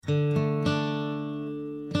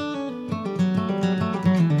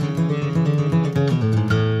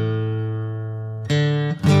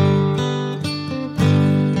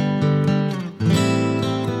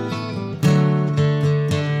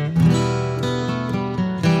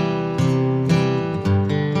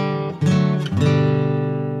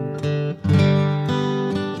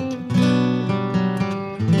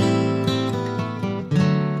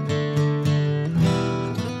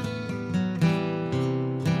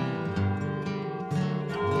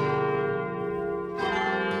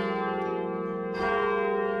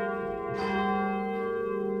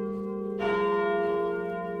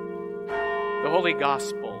Holy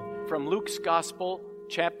Gospel from Luke's Gospel,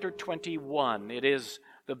 chapter 21. It is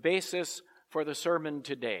the basis for the sermon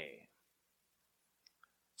today.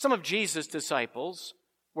 Some of Jesus' disciples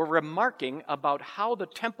were remarking about how the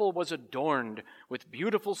temple was adorned with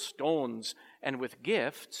beautiful stones and with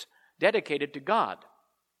gifts dedicated to God.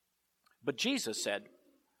 But Jesus said,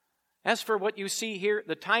 "As for what you see here,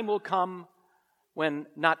 the time will come when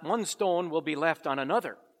not one stone will be left on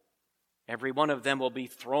another. Every one of them will be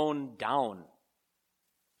thrown down."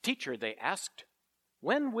 "Teacher," they asked,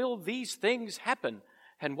 "when will these things happen?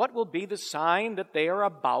 And what will be the sign that they are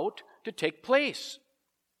about to take place?"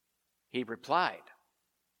 He replied,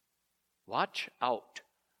 "Watch out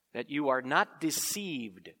that you are not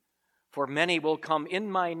deceived, for many will come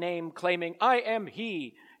in my name claiming, 'I am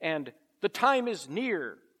he,' and 'the time is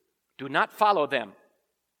near.' Do not follow them.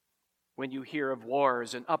 When you hear of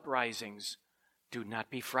wars and uprisings, do not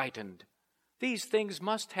be frightened. These things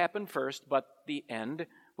must happen first, but the end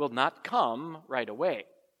will not come right away."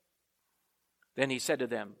 Then he said to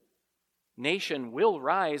them, "Nation will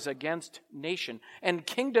rise against nation, and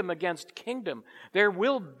kingdom against kingdom. There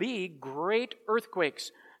will be great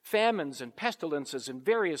earthquakes, famines, and pestilences in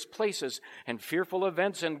various places, and fearful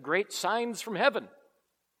events and great signs from heaven.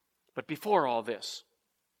 But before all this,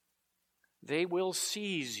 they will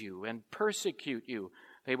seize you and persecute you.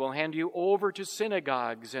 They will hand you over to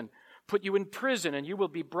synagogues and put you in prison, and you will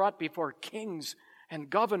be brought before kings and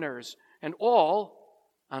governors, and all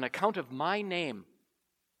on account of my name.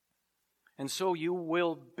 And so you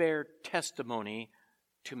will bear testimony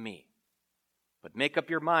to me. But make up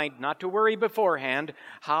your mind not to worry beforehand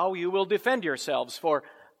how you will defend yourselves, for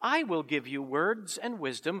I will give you words and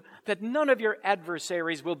wisdom that none of your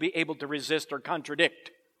adversaries will be able to resist or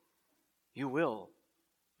contradict. You will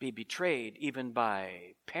be betrayed even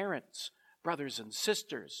by parents, brothers and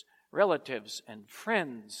sisters, relatives and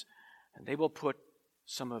friends, and they will put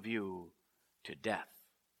some of you to death.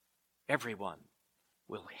 Everyone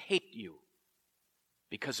will hate you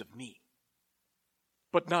because of me.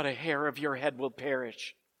 But not a hair of your head will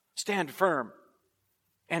perish. Stand firm,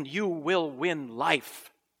 and you will win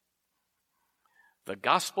life." The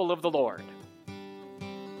Gospel of the Lord.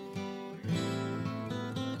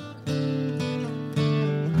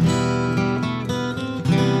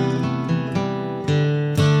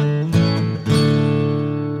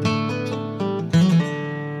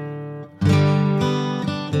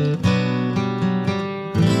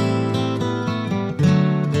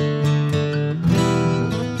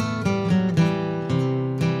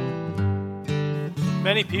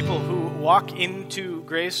 Many people who walk into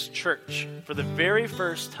Grace Church for the very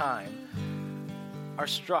first time are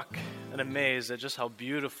struck and amazed at just how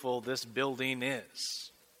beautiful this building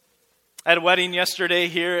is. I had a wedding yesterday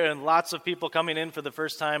here, and lots of people coming in for the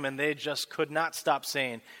first time, and they just could not stop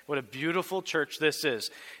saying what a beautiful church this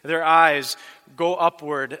is. Their eyes go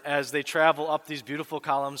upward as they travel up these beautiful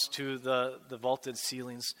columns to the vaulted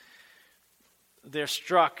ceilings. They're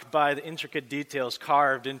struck by the intricate details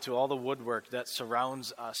carved into all the woodwork that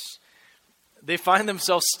surrounds us. They find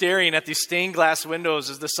themselves staring at these stained glass windows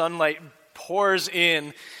as the sunlight pours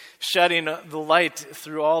in, shedding the light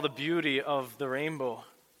through all the beauty of the rainbow.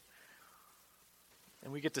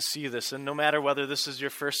 And we get to see this. And no matter whether this is your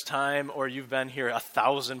first time or you've been here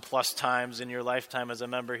 1,000+ times in your lifetime as a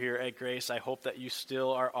member here at Grace, I hope that you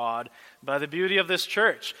still are awed by the beauty of this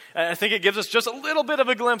church. And I think it gives us just a little bit of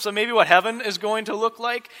a glimpse of maybe what heaven is going to look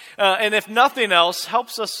like. And if nothing else,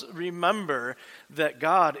 helps us remember that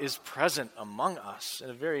God is present among us in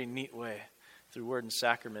a very neat way through word and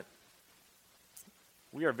sacrament.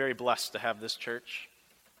 We are very blessed to have this church.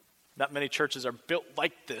 Not many churches are built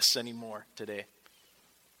like this anymore today.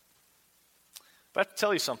 But I have to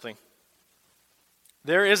tell you something.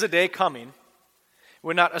 There is a day coming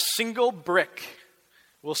when not a single brick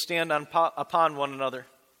will stand upon one another,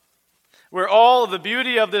 where all of the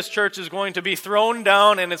beauty of this church is going to be thrown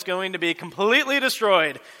down and it's going to be completely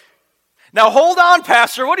destroyed. Now hold on,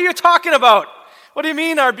 Pastor, what are you talking about? What do you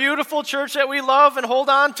mean our beautiful church that we love and hold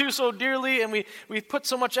on to so dearly, and we put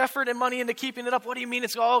so much effort and money into keeping it up? What do you mean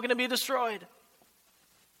it's all going to be destroyed?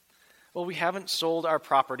 Well, we haven't sold our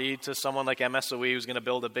property to someone like MSOE who's going to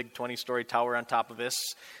build a big 20-story tower on top of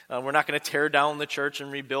us. We're not going to tear down the church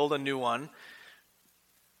and rebuild a new one.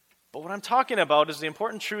 But what I'm talking about is the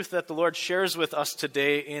important truth that the Lord shares with us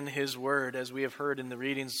today in His Word, as we have heard in the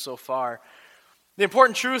readings so far. The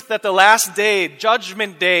important truth that the last day,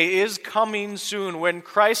 Judgment Day, is coming soon, when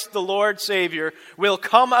Christ the Lord Savior will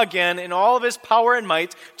come again in all of His power and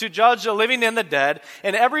might to judge the living and the dead,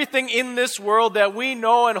 and everything in this world that we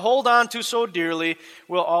know and hold on to so dearly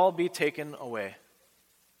will all be taken away.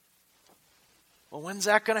 Well, when's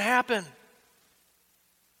that going to happen?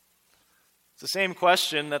 It's the same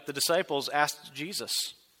question that the disciples asked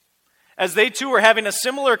Jesus, as they too were having a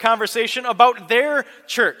similar conversation about their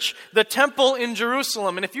church, the temple in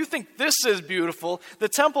Jerusalem. And if you think this is beautiful, the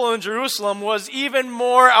temple in Jerusalem was even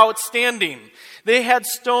more outstanding. They had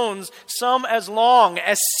stones, some as long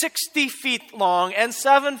as 60 feet long and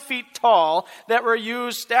 7 feet tall, that were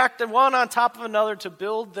used stacked one on top of another to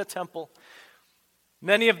build the temple.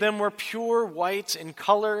 Many of them were pure white in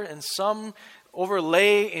color, and some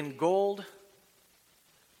overlay in gold.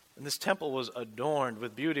 And this temple was adorned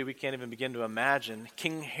with beauty we can't even begin to imagine.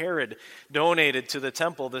 King Herod donated to the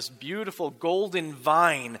temple this beautiful golden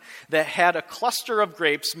vine that had a cluster of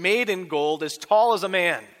grapes made in gold as tall as a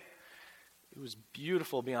man. It was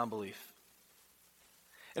beautiful beyond belief.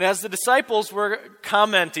 And as the disciples were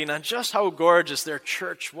commenting on just how gorgeous their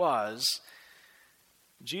church was,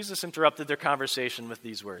 Jesus interrupted their conversation with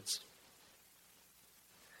these words.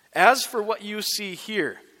 As for what you see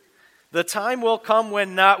here, the time will come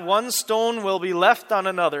when not one stone will be left on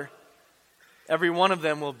another. Every one of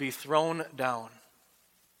them will be thrown down.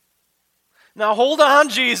 Now hold on,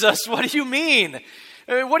 Jesus. What do you mean?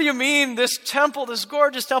 What do you mean this temple, this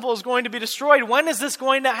gorgeous temple, is going to be destroyed? When is this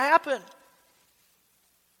going to happen?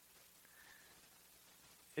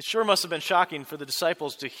 It sure must have been shocking for the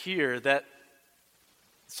disciples to hear that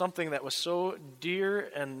something that was so dear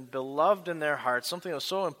and beloved in their hearts, something that was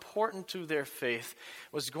so important to their faith,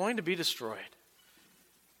 was going to be destroyed.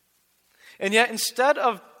 And yet, instead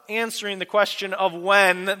of answering the question of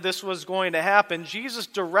when this was going to happen, Jesus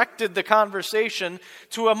directed the conversation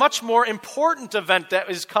to a much more important event that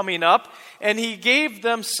is coming up, and he gave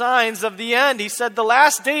them signs of the end. He said, the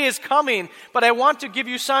last day is coming, but I want to give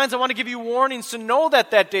you signs, I want to give you warnings to know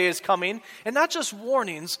that that day is coming, and not just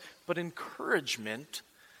warnings, but encouragement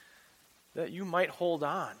that you might hold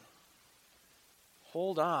on.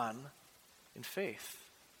 Hold on in faith.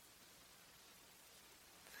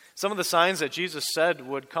 Some of the signs that Jesus said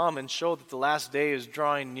would come and show that the last day is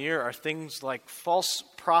drawing near are things like false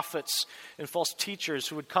prophets and false teachers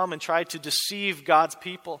who would come and try to deceive God's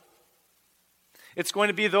people. It's going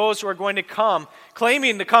to be those who are going to come,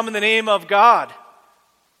 claiming to come in the name of God,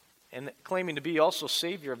 and claiming to be also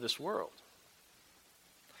Savior of this world.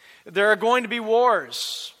 There are going to be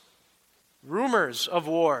wars. Rumors of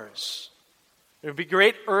wars. There will be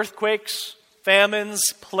great earthquakes, famines,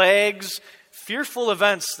 plagues, fearful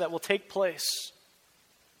events that will take place.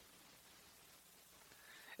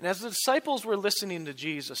 And as the disciples were listening to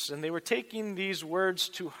Jesus and they were taking these words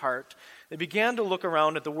to heart, they began to look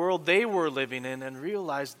around at the world they were living in and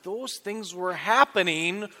realized those things were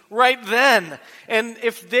happening right then. And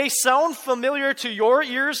if they sound familiar to your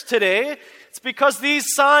ears today, it's because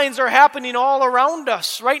these signs are happening all around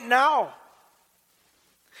us right now.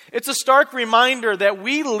 It's a stark reminder that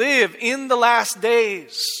we live in the last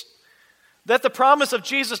days, that the promise of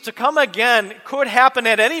Jesus to come again could happen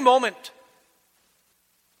at any moment.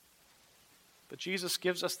 But Jesus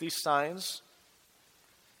gives us these signs.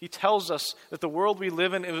 He tells us that the world we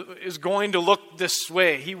live in is going to look this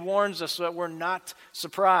way. He warns us so that we're not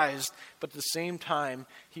surprised. But at the same time,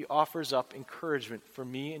 he offers up encouragement for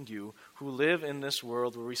me and you who live in this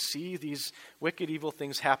world where we see these wicked, evil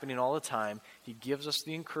things happening all the time. He gives us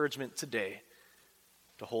the encouragement today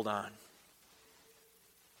to hold on.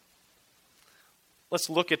 Let's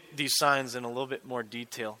look at these signs in a little bit more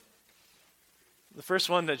detail. The first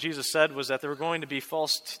one that Jesus said was that there were going to be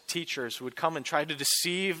false teachers who would come and try to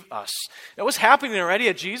deceive us. It was happening already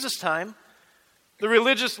at Jesus' time. The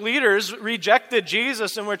religious leaders rejected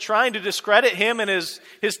Jesus and were trying to discredit him and his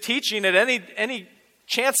teaching at any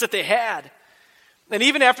chance that they had. And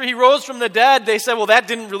even after he rose from the dead, they said, well, that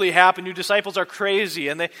didn't really happen. You disciples are crazy.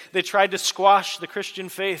 And they tried to squash the Christian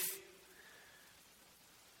faith.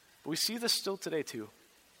 But we see this still today too.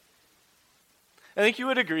 I think you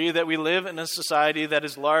would agree that we live in a society that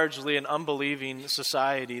is largely an unbelieving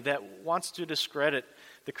society that wants to discredit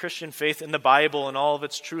the Christian faith in the Bible and all of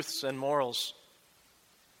its truths and morals.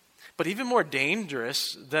 But even more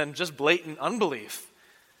dangerous than just blatant unbelief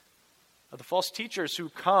are the false teachers who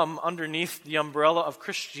come underneath the umbrella of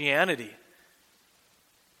Christianity,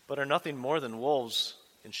 but are nothing more than wolves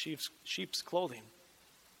in sheep's clothing.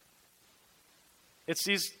 It's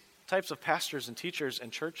these types of pastors and teachers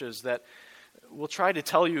and churches that will try to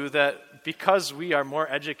tell you that because we are more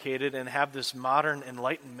educated and have this modern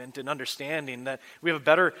enlightenment and understanding, that we have a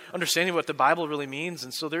better understanding of what the Bible really means.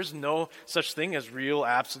 And so there's no such thing as real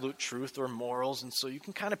absolute truth or morals. And so you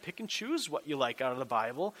can kind of pick and choose what you like out of the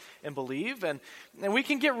Bible and believe. And we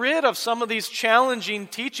can get rid of some of these challenging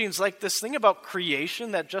teachings, like this thing about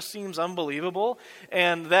creation that just seems unbelievable,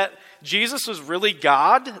 and that Jesus was really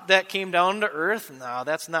God that came down to earth. No,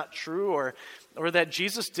 that's not true. Or that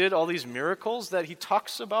Jesus did all these miracles that he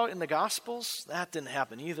talks about in the Gospels. That didn't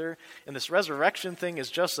happen either. And this resurrection thing is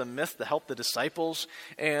just a myth to help the disciples.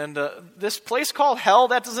 And this place called hell,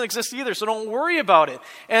 that doesn't exist either, so don't worry about it.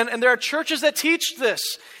 And there are churches that teach this.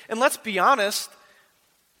 And let's be honest,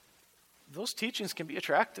 those teachings can be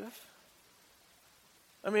attractive.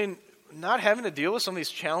 I mean, not having to deal with some of these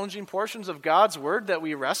challenging portions of God's Word that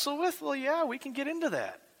we wrestle with, well, yeah, we can get into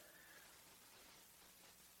that.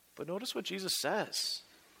 But notice what Jesus says.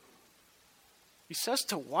 He says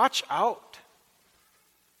to watch out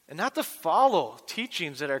and not to follow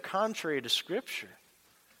teachings that are contrary to Scripture.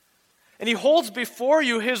 And he holds before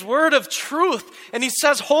you his word of truth. And he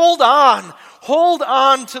says, hold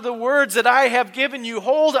on to the words that I have given you.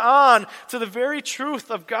 Hold on to the very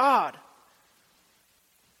truth of God.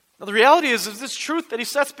 Now, the reality is this truth that he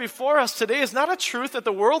sets before us today is not a truth that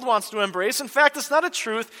the world wants to embrace. In fact, it's not a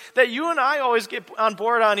truth that you and I always get on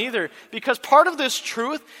board on either. Because part of this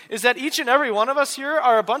truth is that each and every one of us here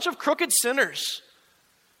are a bunch of crooked sinners.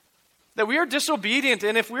 That we are disobedient,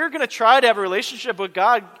 and if we're going to try to have a relationship with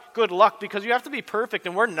God, good luck, because you have to be perfect,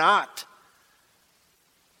 and we're not.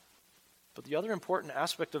 But the other important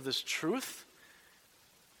aspect of this truth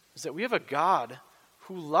is that we have a God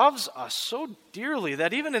who loves us so dearly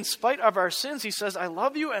that even in spite of our sins, he says, I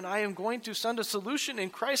love you and I am going to send a solution in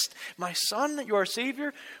Christ, my Son, your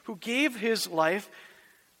Savior, who gave his life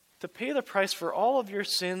to pay the price for all of your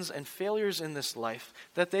sins and failures in this life,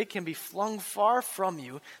 that they can be flung far from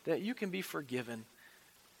you, that you can be forgiven,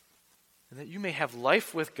 and that you may have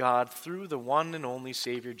life with God through the one and only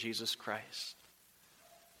Savior, Jesus Christ.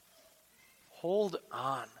 Hold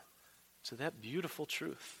on to that beautiful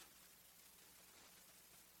truth.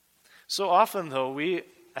 So often, though, we,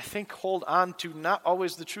 I think, hold on to not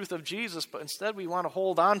always the truth of Jesus, but instead we want to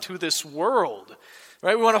hold on to this world,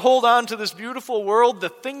 right? We want to hold on to this beautiful world, the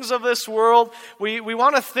things of this world. We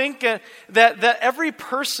want to think that every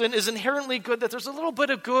person is inherently good, that there's a little bit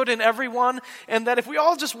of good in everyone, and that if we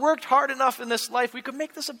all just worked hard enough in this life, we could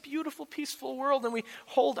make this a beautiful, peaceful world, and we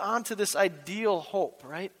hold on to this ideal hope,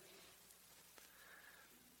 right?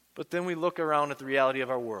 But then we look around at the reality of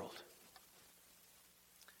our world.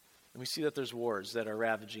 And we see that there's wars that are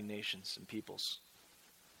ravaging nations and peoples.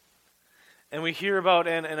 And we hear about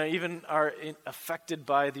and even are affected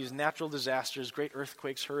by these natural disasters, great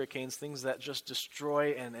earthquakes, hurricanes, things that just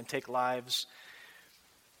destroy and take lives.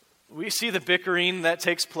 We see the bickering that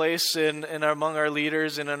takes place among our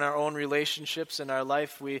leaders and in our own relationships in our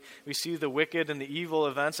life. We see the wicked and the evil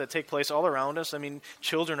events that take place all around us. I mean,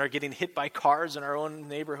 children are getting hit by cars in our own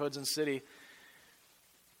neighborhoods and city.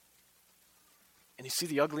 And you see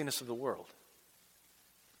the ugliness of the world.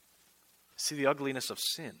 You see the ugliness of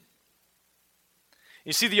sin.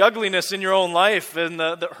 You see the ugliness in your own life and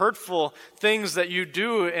the hurtful things that you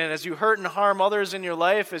do. And as you hurt and harm others in your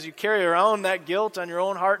life, as you carry around that guilt on your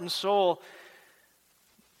own heart and soul.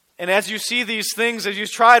 And as you see these things, as you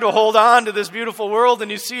try to hold on to this beautiful world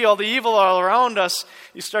and you see all the evil all around us,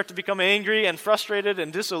 you start to become angry and frustrated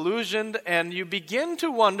and disillusioned. And you begin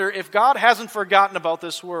to wonder if God hasn't forgotten about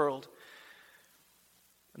this world.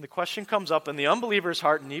 And the question comes up in the unbeliever's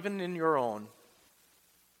heart and even in your own.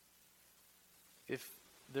 If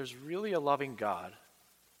there's really a loving God,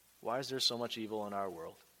 why is there so much evil in our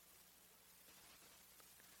world?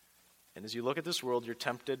 And as you look at this world, you're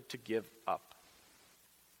tempted to give up.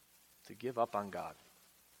 To give up on God.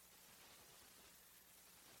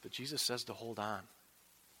 But Jesus says to hold on.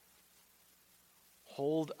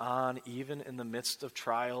 Hold on even in the midst of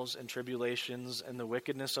trials and tribulations and the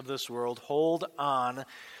wickedness of this world. Hold on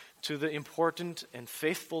to the important and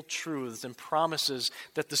faithful truths and promises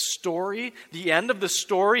that the end of the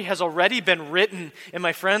story has already been written. And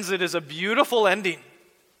my friends, it is a beautiful ending.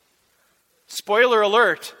 Spoiler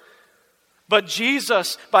alert. But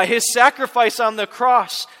Jesus, by his sacrifice on the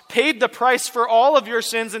cross, paid the price for all of your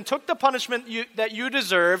sins and took the punishment that you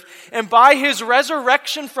deserve, and by his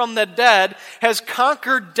resurrection from the dead has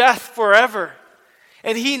conquered death forever.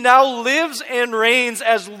 And he now lives and reigns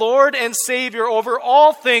as Lord and Savior over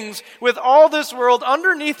all things, with all this world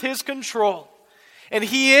underneath his control. And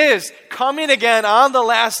he is coming again on the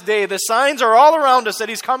last day. The signs are all around us that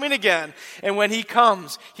he's coming again. And when he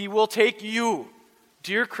comes, he will take you,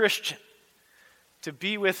 dear Christian, to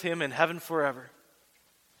be with him in heaven forever.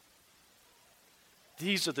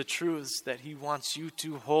 These are the truths that he wants you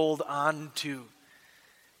to hold on to,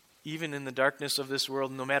 even in the darkness of this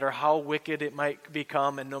world, no matter how wicked it might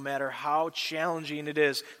become and no matter how challenging it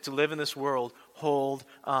is to live in this world. Hold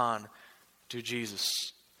on to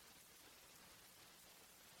Jesus.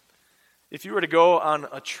 If you were to go on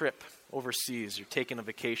a trip overseas, you're taking a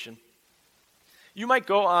vacation, you might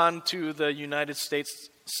go on to the United States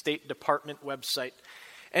State Department website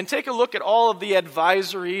and take a look at all of the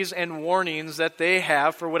advisories and warnings that they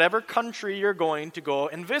have for whatever country you're going to go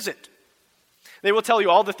and visit. They will tell you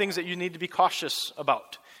all the things that you need to be cautious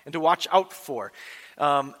about and to watch out for.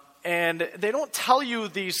 And they don't tell you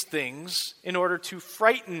these things in order to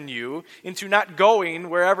frighten you into not going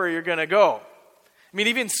wherever you're going to go. I mean,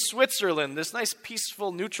 even Switzerland, this nice,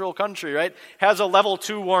 peaceful, neutral country, right, has a level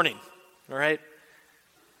 2 warning, all right?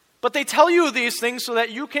 But they tell you these things so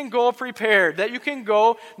that you can go prepared, that you can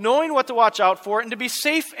go knowing what to watch out for and to be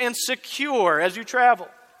safe and secure as you travel.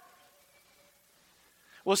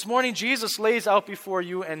 Well, this morning, Jesus lays out before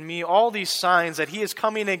you and me all these signs that he is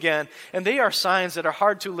coming again, and they are signs that are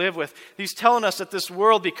hard to live with. He's telling us that this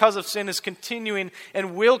world, because of sin, is continuing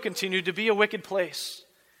and will continue to be a wicked place.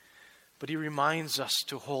 But he reminds us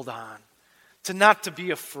to hold on, to not to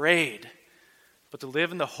be afraid, but to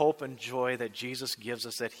live in the hope and joy that Jesus gives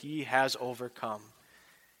us, that he has overcome,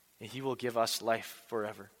 and he will give us life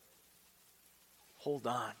forever. Hold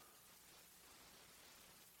on.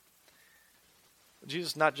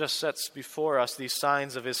 Jesus not just sets before us these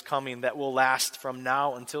signs of his coming that will last from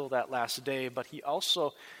now until that last day, but he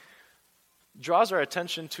also draws our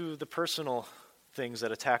attention to the personal things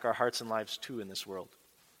that attack our hearts and lives too in this world.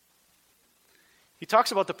 He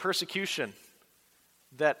talks about the persecution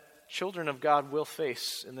that children of God will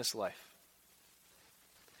face in this life.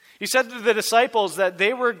 He said to the disciples that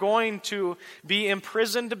they were going to be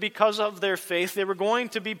imprisoned because of their faith. They were going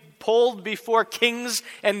to be pulled before kings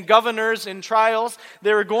and governors in trials.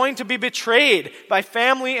 They were going to be betrayed by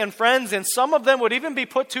family and friends, and some of them would even be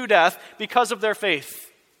put to death because of their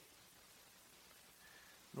faith.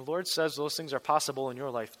 The Lord says those things are possible in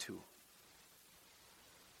your life too.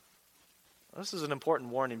 This is an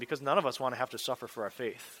important warning because none of us want to have to suffer for our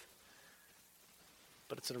faith.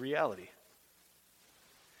 But it's a reality.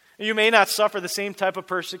 You may not suffer the same type of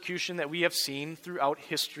persecution that we have seen throughout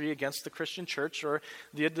history against the Christian church or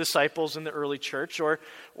the disciples in the early church or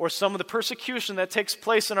some of the persecution that takes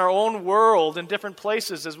place in our own world in different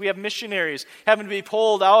places as we have missionaries having to be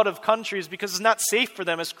pulled out of countries because it's not safe for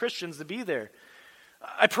them as Christians to be there.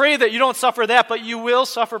 I pray that you don't suffer that, but you will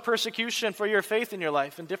suffer persecution for your faith in your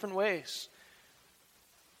life in different ways.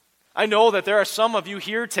 I know that there are some of you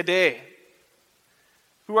here today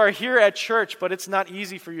who are here at church, but it's not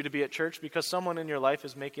easy for you to be at church because someone in your life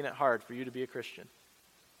is making it hard for you to be a Christian.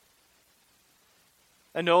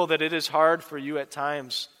 I know that it is hard for you at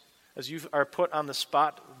times as you are put on the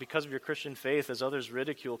spot because of your Christian faith as others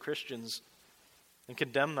ridicule Christians and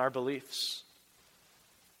condemn our beliefs.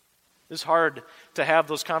 It's hard to have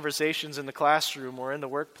those conversations in the classroom or in the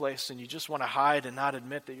workplace and you just want to hide and not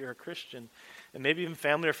admit that you're a Christian. And maybe even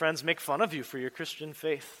family or friends make fun of you for your Christian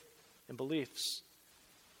faith and beliefs.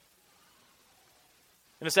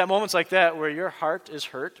 And it's at moments like that where your heart is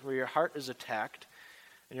hurt, where your heart is attacked,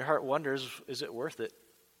 and your heart wonders, is it worth it?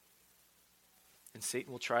 And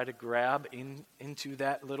Satan will try to grab into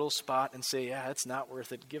that little spot and say, yeah, it's not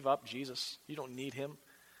worth it. Give up, Jesus. You don't need him.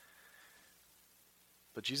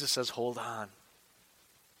 But Jesus says, hold on.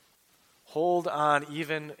 Hold on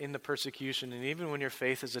even in the persecution and even when your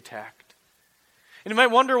faith is attacked. And you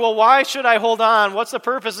might wonder, well, why should I hold on? What's the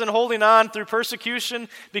purpose in holding on through persecution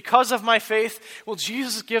because of my faith? Well,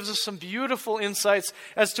 Jesus gives us some beautiful insights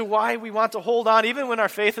as to why we want to hold on even when our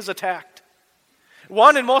faith is attacked.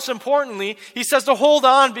 One, and most importantly, he says to hold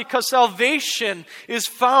on because salvation is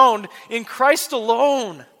found in Christ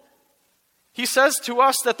alone. He says to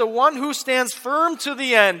us that the one who stands firm to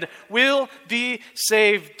the end will be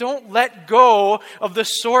saved. Don't let go of the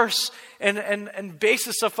source and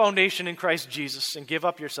basis of foundation in Christ Jesus and give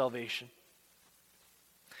up your salvation.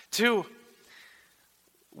 2,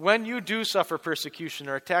 when you do suffer persecution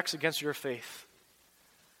or attacks against your faith,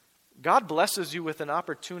 God blesses you with an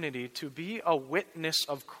opportunity to be a witness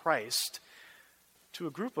of Christ to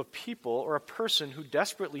a group of people or a person who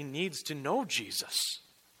desperately needs to know Jesus.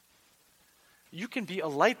 You can be a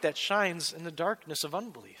light that shines in the darkness of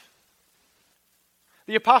unbelief.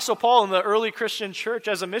 The Apostle Paul in the early Christian church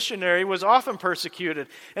as a missionary was often persecuted,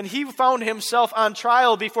 and he found himself on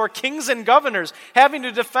trial before kings and governors, having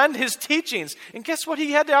to defend his teachings. And guess what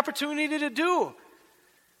he had the opportunity to do?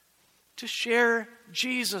 To share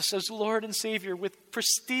Jesus as Lord and Savior with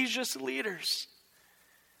prestigious leaders.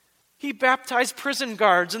 He baptized prison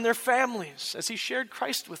guards and their families as he shared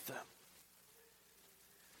Christ with them.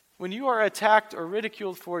 When you are attacked or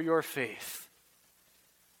ridiculed for your faith,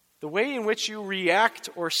 the way in which you react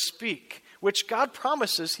or speak, which God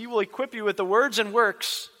promises he will equip you with the words and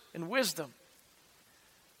works and wisdom,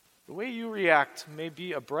 the way you react may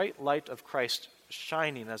be a bright light of Christ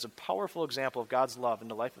shining as a powerful example of God's love in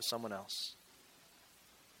the life of someone else.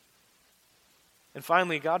 And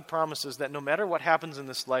finally, God promises that no matter what happens in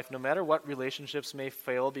this life, no matter what relationships may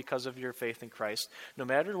fail because of your faith in Christ, no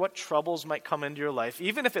matter what troubles might come into your life,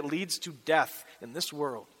 even if it leads to death in this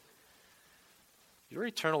world, your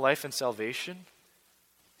eternal life and salvation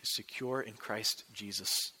is secure in Christ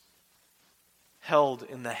Jesus, held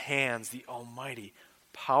in the hands, the almighty,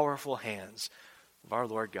 powerful hands of our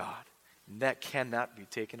Lord God. And that cannot be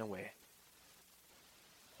taken away.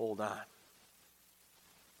 Hold on.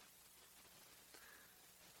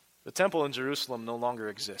 The temple in Jerusalem no longer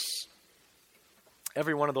exists.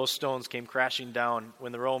 Every one of those stones came crashing down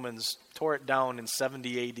when the Romans tore it down in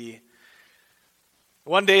 70 AD.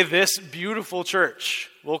 One day this beautiful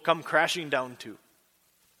church will come crashing down too.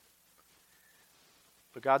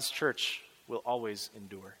 But God's church will always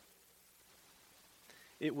endure.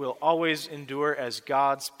 It will always endure as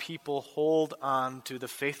God's people hold on to the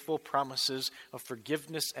faithful promises of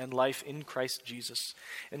forgiveness and life in Christ Jesus.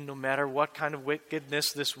 And no matter what kind of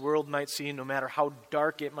wickedness this world might see, no matter how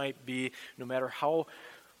dark it might be, no matter how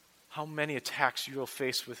many attacks you will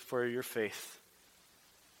face for your faith,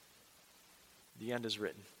 the end is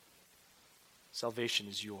written. Salvation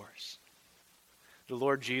is yours. The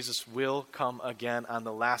Lord Jesus will come again on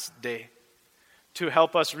the last day to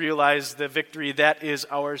help us realize the victory that is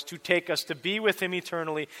ours, to take us to be with him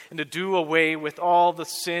eternally, and to do away with all the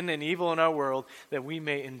sin and evil in our world, that we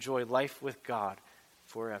may enjoy life with God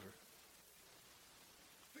forever.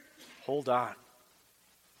 Hold on.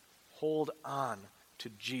 Hold on to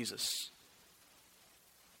Jesus.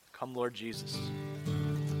 Come, Lord Jesus.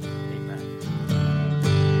 Amen.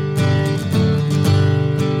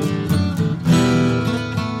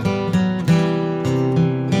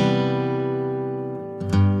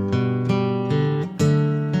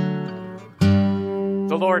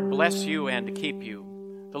 The Lord bless you and keep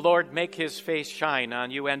you. The Lord make his face shine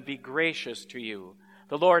on you and be gracious to you.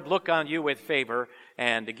 The Lord look on you with favor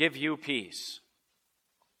and give you peace.